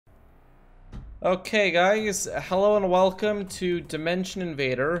Okay guys, hello and welcome to Dimension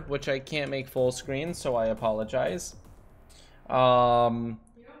Invader, which I can't make full screen, so I apologize.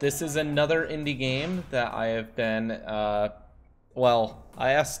 This is another indie game that I have been, well,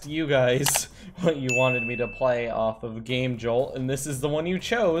 I asked you guys what you wanted me to play off of Game Jolt, and this is the one you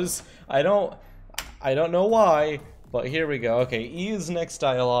chose. I don't know why, but here we go. Okay, E is next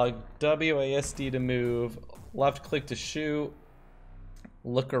dialogue, WASD to move, left click to shoot,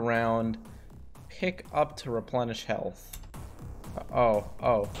 look around, pick up to replenish health.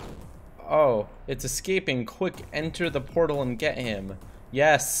 Oh, it's escaping. Quick, enter the portal and get him.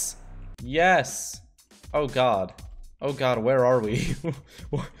 Yes. Oh god, where are we?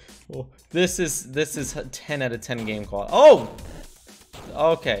 This is 10 out of 10 game quality. Oh!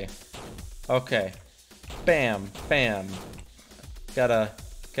 Okay. Bam. Gotta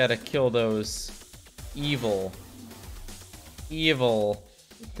kill those evil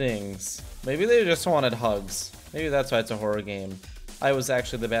things. Maybe they just wanted hugs. Maybe that's why it's a horror game. I was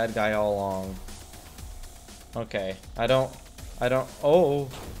actually the bad guy all along. Okay, I don't, oh,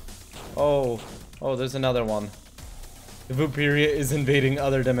 there's another one. Vooperia is invading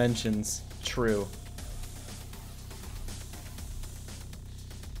other dimensions. True.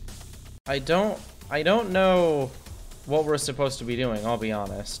 I don't know what we're supposed to be doing, I'll be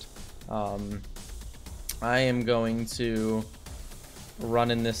honest. I am going to run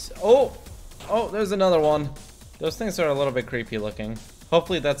in this. Oh, there's another one. Those things are a little bit creepy looking.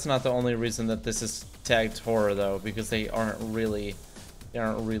 Hopefully that's not the only reason that this is tagged horror though, because they aren't really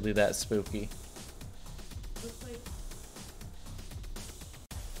that spooky.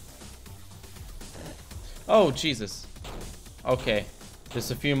 Oh Jesus. Okay,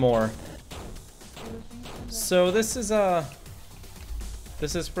 there's a few more. So this is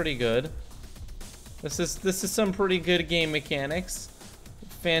pretty good. This is some pretty good game mechanics.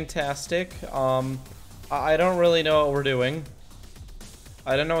 Fantastic. I don't really know what we're doing.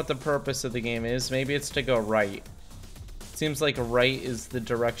 I don't know what the purpose of the game is. Maybe it's to go right. Seems like right is the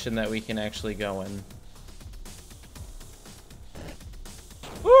direction that we can actually go in.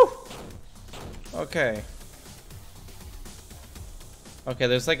 Woo! Okay. Okay,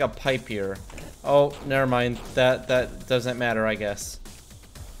 there's like a pipe here. Oh, never mind. That doesn't matter, I guess.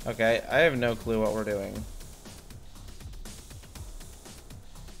 Okay, I have no clue what we're doing.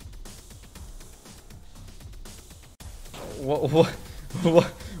 What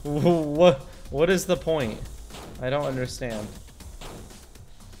is the point? I don't understand.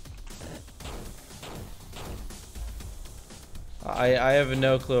 I have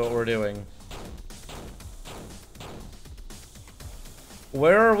no clue what we're doing.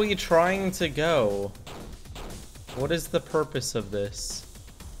 Where are we trying to go? What is the purpose of this?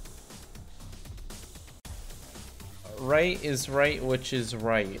 Right is right, which is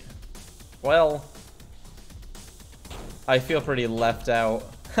right. Well, I feel pretty left out.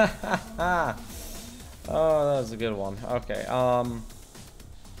 Oh, that was a good one. Okay, oh,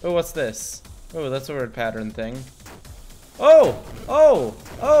 what's this? Oh, that's a weird pattern thing. Oh,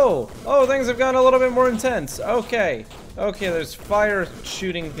 things have gotten a little bit more intense. Okay, there's fire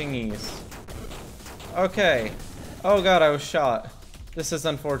shooting thingies. Okay. Oh god, I was shot. This is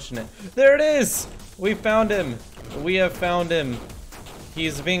unfortunate. There it is! We found him. We have found him.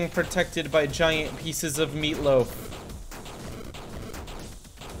 He's being protected by giant pieces of meatloaf.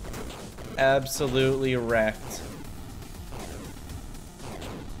 Absolutely wrecked.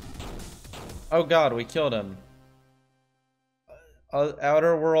 Oh god, we killed him.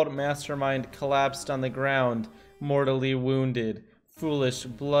 Outer world mastermind collapsed on the ground, mortally wounded. Foolish,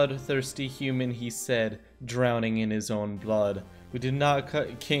 bloodthirsty human, he said, drowning in his own blood. We did not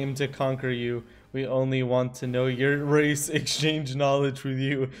came to conquer you. We only want to know your race, exchange knowledge with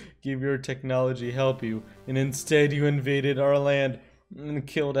you, give your technology, help you. And instead you invaded our land and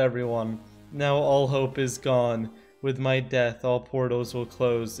killed everyone. Now all hope is gone. With my death, all portals will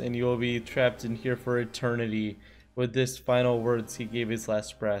close, and you will be trapped in here for eternity. With this final words, he gave his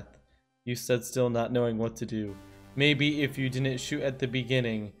last breath. You stood still, not knowing what to do. Maybe if you didn't shoot at the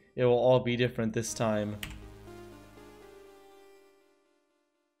beginning, it will all be different this time.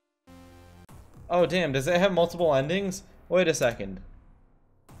 Oh damn, does it have multiple endings? Wait a second.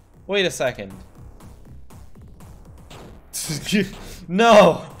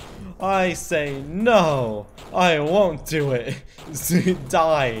 No! I say no! I won't do it!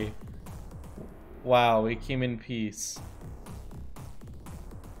 Die! Wow, we came in peace.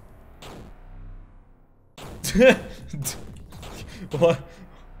 What?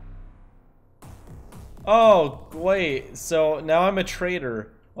 Oh, wait, so now I'm a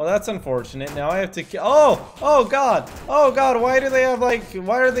traitor. Well, that's unfortunate. Now I have to kill. Oh! Oh god! Oh god! Why do they have like?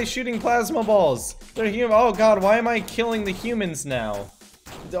 Why are they shooting plasma balls? They're human. Oh god! Why am I killing the humans now?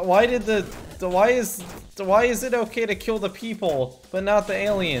 Why did the? Why is it okay to kill the people but not the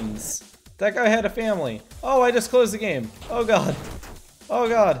aliens? That guy had a family. Oh, I just closed the game. Oh god. Oh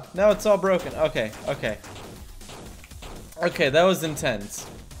god. Now it's all broken. Okay. Okay. Okay, that was intense.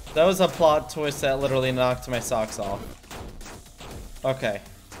 That was a plot twist that literally knocked my socks off. Okay.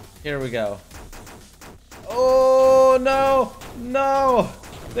 Here we go. Oh, no! No!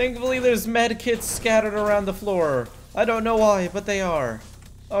 Thankfully, there's med kits scattered around the floor. I don't know why, but they are.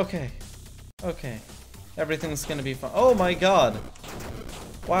 Okay. Okay. Everything's gonna be fine. Oh my god!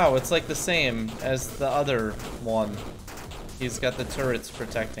 Wow, it's like the same as the other one. He's got the turrets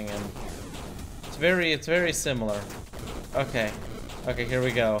protecting him. It's very similar. Okay. Okay, here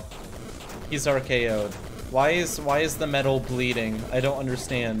we go. He's RKO'd. Why is the metal bleeding? I don't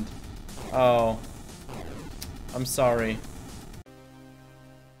understand. Oh. I'm sorry.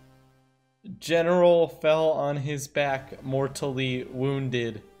 General fell on his back, mortally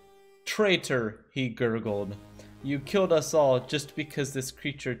wounded. Traitor, he gurgled. You killed us all just because this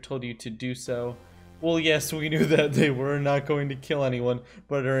creature told you to do so. Well, yes, we knew that they were not going to kill anyone,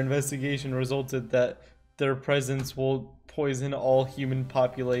 but our investigation resulted that their presence will poison all human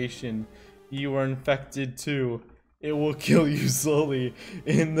population. You are infected too. It will kill you slowly,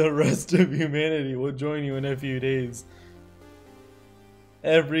 and the rest of humanity will join you in a few days.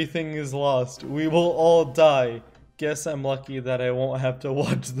 Everything is lost. We will all die. Guess I'm lucky that I won't have to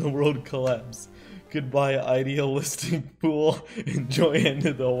watch the world collapse. Goodbye, idealistic fool. Enjoy end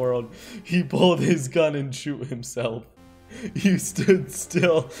of the world. He pulled his gun and shoot himself. You stood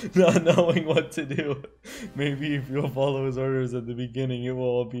still, not knowing what to do. Maybe if you'll follow his orders at the beginning, it will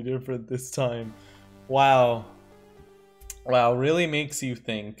all be different this time. Wow. Wow, really makes you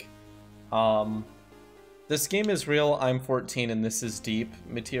think. This game is real, I'm 14, and this is deep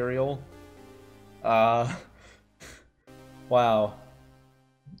material. Wow.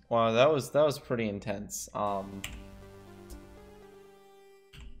 Wow, that was pretty intense.